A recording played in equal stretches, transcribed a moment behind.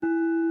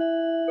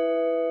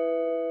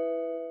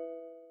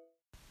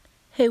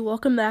Hey,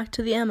 welcome back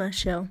to the Emma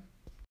Show.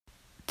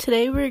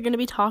 Today we're going to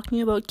be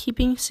talking about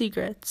keeping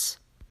secrets.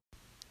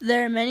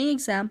 There are many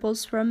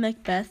examples from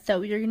Macbeth that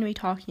we are going to be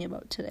talking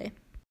about today.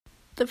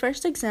 The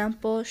first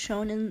example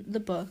shown in the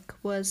book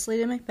was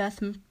Lady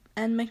Macbeth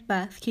and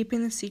Macbeth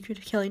keeping the secret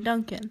of killing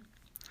Duncan.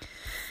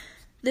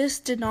 This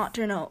did not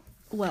turn out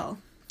well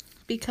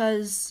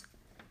because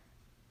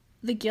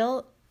the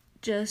guilt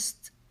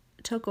just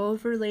took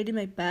over Lady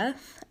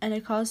Macbeth and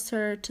it caused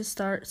her to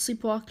start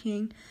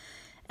sleepwalking,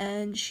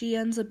 and she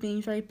ends up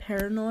being very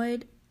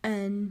paranoid,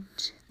 and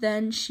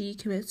then she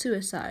commits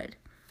suicide.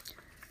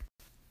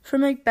 For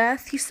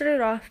Macbeth, he started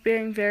off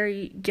being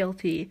very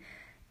guilty,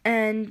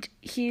 and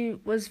he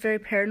was very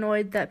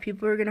paranoid that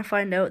people were going to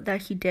find out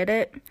that he did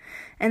it,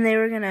 and they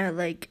were going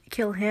to,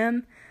 kill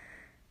him.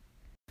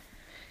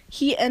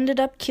 He ended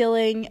up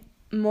killing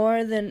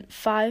more than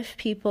 5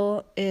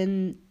 people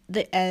in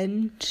the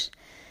end,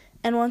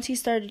 and once he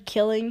started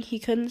killing, he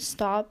couldn't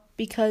stop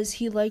because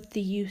he liked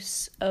the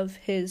use of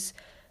his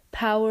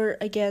power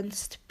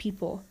against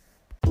people.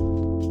 The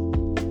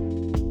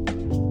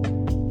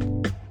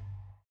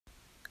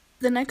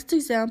next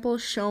example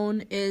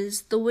shown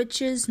is the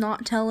witches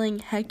not telling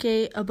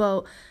Hecate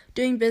about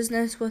doing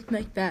business with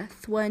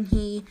Macbeth when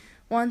he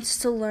wants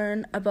to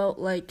learn about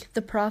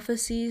the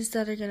prophecies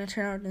that are going to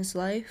turn out in his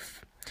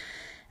life.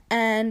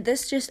 And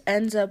this just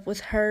ends up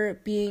with her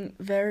being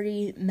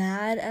very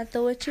mad at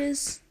the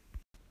witches.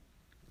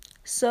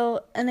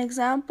 So an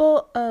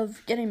example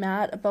of getting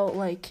mad about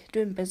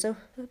doing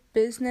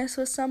business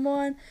with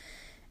someone,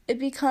 it'd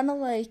be kind of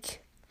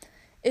like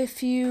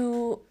if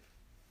you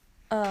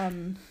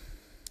hung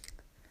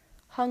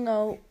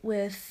out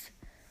with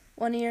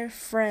one of your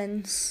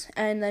friends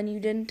and then you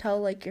didn't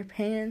tell your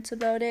parents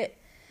about it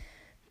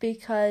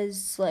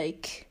because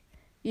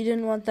you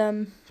didn't want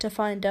them to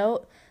find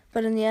out,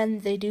 but in the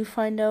end they do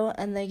find out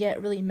and they get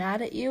really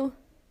mad at you.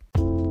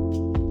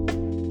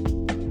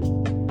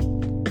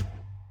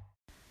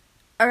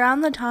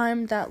 Around the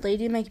time that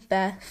Lady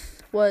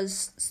Macbeth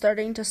was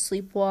starting to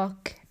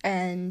sleepwalk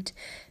and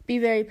be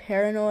very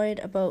paranoid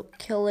about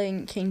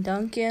killing King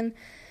Duncan,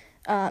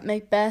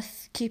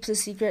 Macbeth keeps a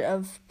secret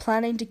of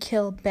planning to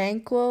kill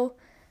Banquo.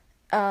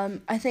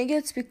 I think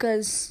it's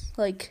because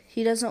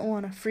he doesn't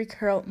want to freak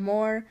her out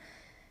more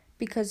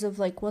because of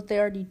what they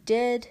already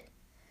did.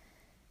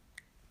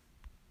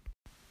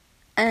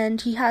 And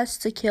he has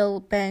to kill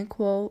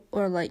Banquo,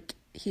 or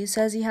he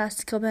says he has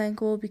to kill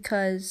Banquo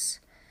because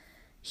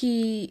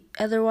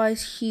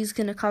otherwise he's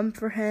gonna come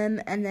for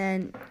him and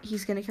then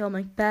he's gonna kill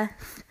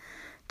Macbeth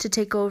to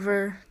take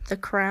over the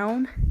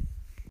crown.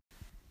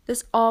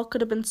 This all could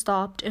have been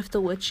stopped if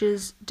the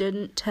witches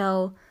didn't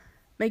tell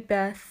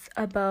Macbeth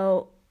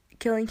about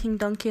killing King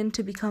Duncan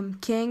to become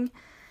king.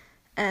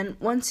 And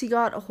once he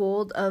got a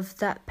hold of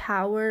that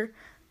power,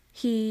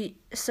 he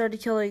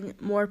started killing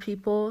more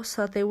people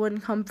so that they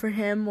wouldn't come for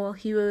him while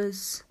he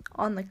was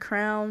on the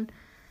crown.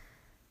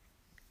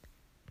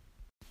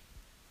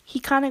 He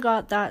kind of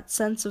got that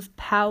sense of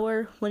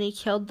power when he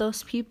killed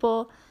those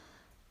people,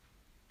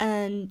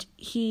 and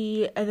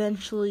he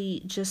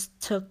eventually just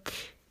took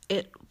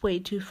it way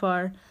too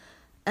far,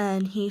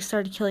 and he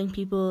started killing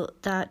people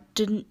that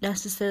didn't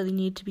necessarily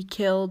need to be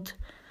killed,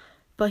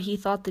 but he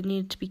thought they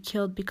needed to be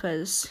killed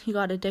because he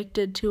got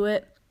addicted to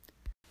it.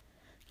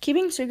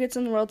 Keeping secrets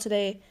in the world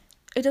today,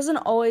 it doesn't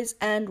always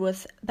end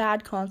with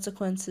bad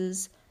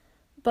consequences,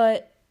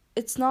 but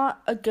it's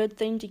not a good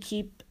thing to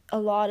keep a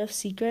lot of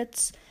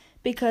secrets,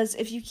 because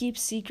if you keep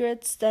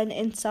secrets, then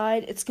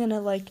inside it's going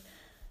to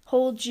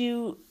hold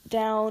you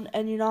down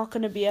and you're not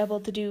going to be able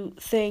to do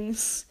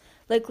things.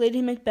 Like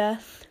Lady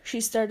Macbeth,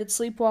 she started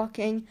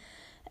sleepwalking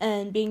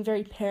and being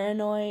very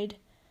paranoid.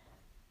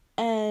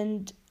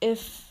 And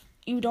if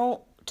you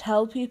don't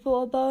tell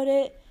people about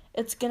it,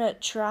 it's going to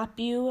trap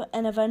you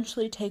and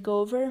eventually take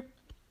over.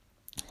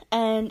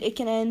 And it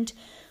can end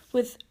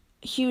with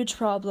huge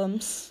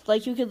problems.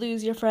 You could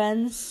lose your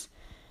friends,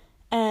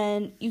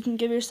 and you can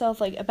give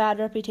yourself a bad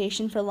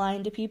reputation for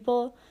lying to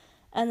people,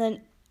 and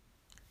then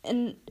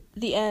in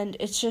the end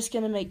it's just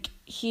going to make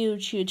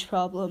huge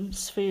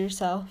problems for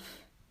yourself.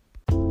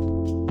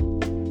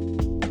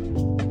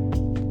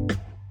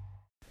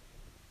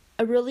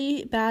 A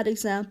really bad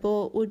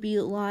example would be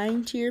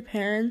lying to your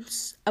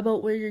parents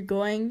about where you're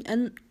going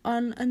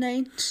on a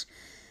night,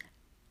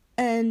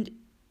 and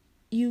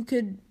you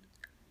could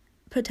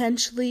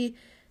potentially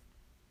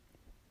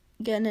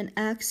get in an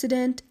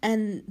accident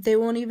and they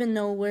won't even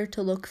know where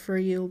to look for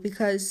you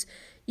because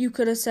you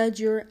could have said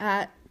you're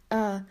at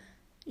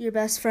your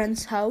best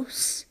friend's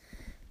house,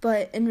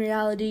 but in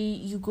reality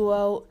you go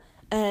out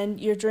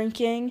and you're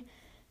drinking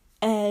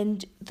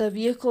and the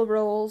vehicle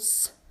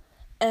rolls,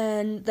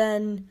 and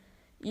then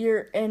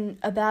you're in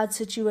a bad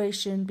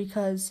situation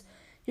because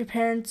your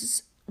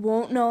parents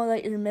won't know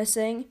that you're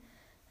missing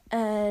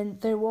and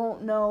they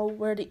won't know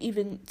where to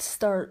even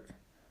start.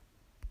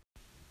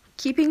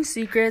 Keeping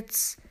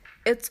secrets,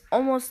 it's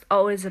almost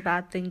always a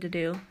bad thing to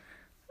do.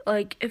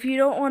 If you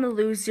don't want to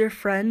lose your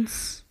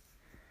friends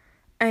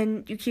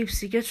and you keep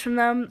secrets from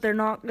them, they're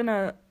not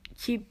gonna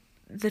keep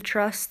the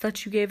trust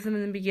that you gave them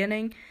in the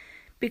beginning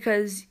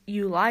because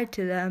you lied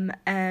to them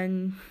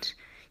and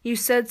you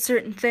said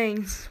certain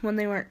things when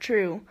they weren't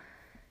true.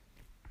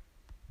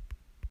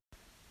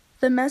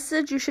 The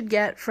message you should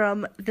get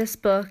from this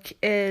book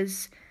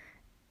is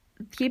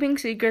keeping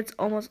secrets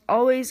almost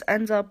always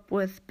ends up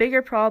with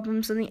bigger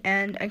problems in the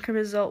end and can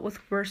result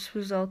with worse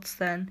results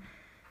than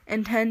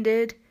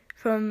intended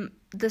from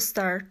the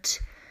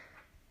start.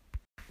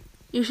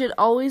 You should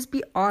always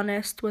be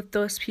honest with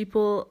those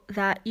people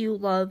that you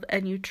love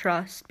and you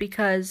trust,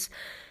 because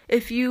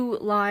if you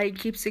lie and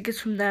keep secrets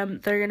from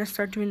them, they're going to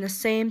start doing the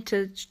same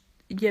to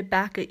get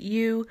back at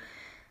you,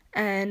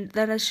 and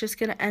then it's just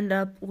going to end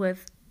up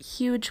with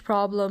huge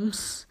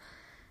problems,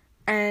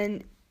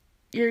 and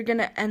you're going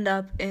to end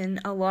up in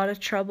a lot of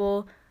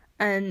trouble,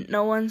 and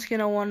no one's going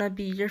to want to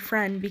be your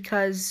friend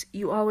because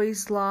you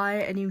always lie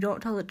and you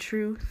don't tell the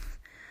truth.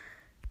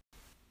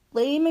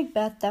 Lady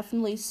Macbeth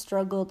definitely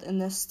struggled in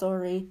this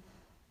story.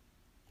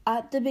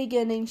 At the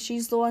beginning,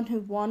 she's the one who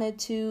wanted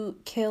to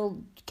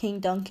kill King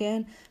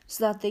Duncan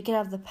so that they could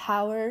have the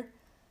power,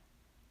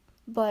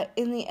 but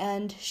in the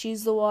end,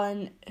 she's the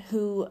one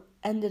who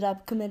ended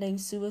up committing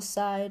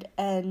suicide,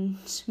 and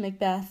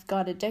Macbeth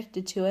got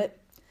addicted to it.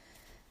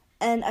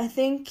 And I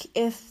think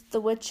if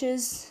the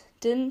witches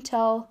didn't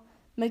tell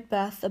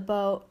Macbeth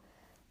about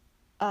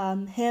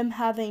him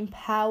having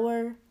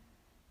power,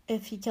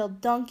 if he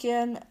killed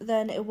Duncan,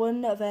 then it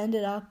wouldn't have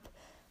ended up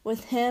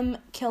with him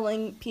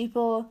killing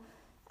people,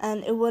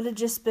 and it would have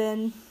just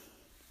been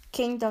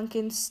King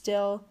Duncan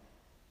still,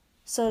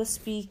 so to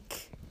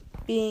speak,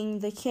 being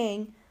the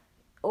king,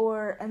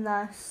 or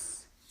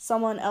unless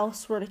someone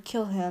else were to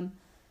kill him.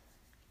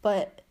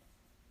 But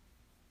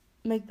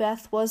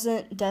Macbeth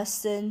wasn't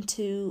destined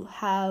to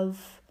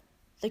have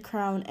the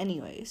crown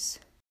anyways.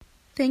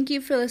 Thank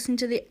you for listening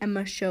to The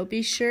Emma Show.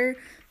 Be sure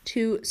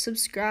to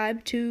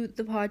subscribe to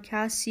the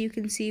podcast so you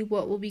can see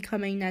what will be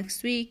coming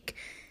next week.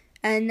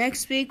 And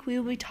next week we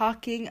will be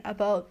talking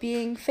about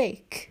being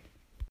fake.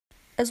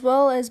 As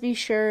well as be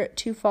sure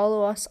to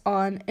follow us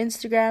on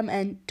Instagram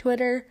and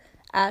Twitter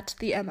at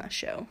The Emma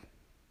Show.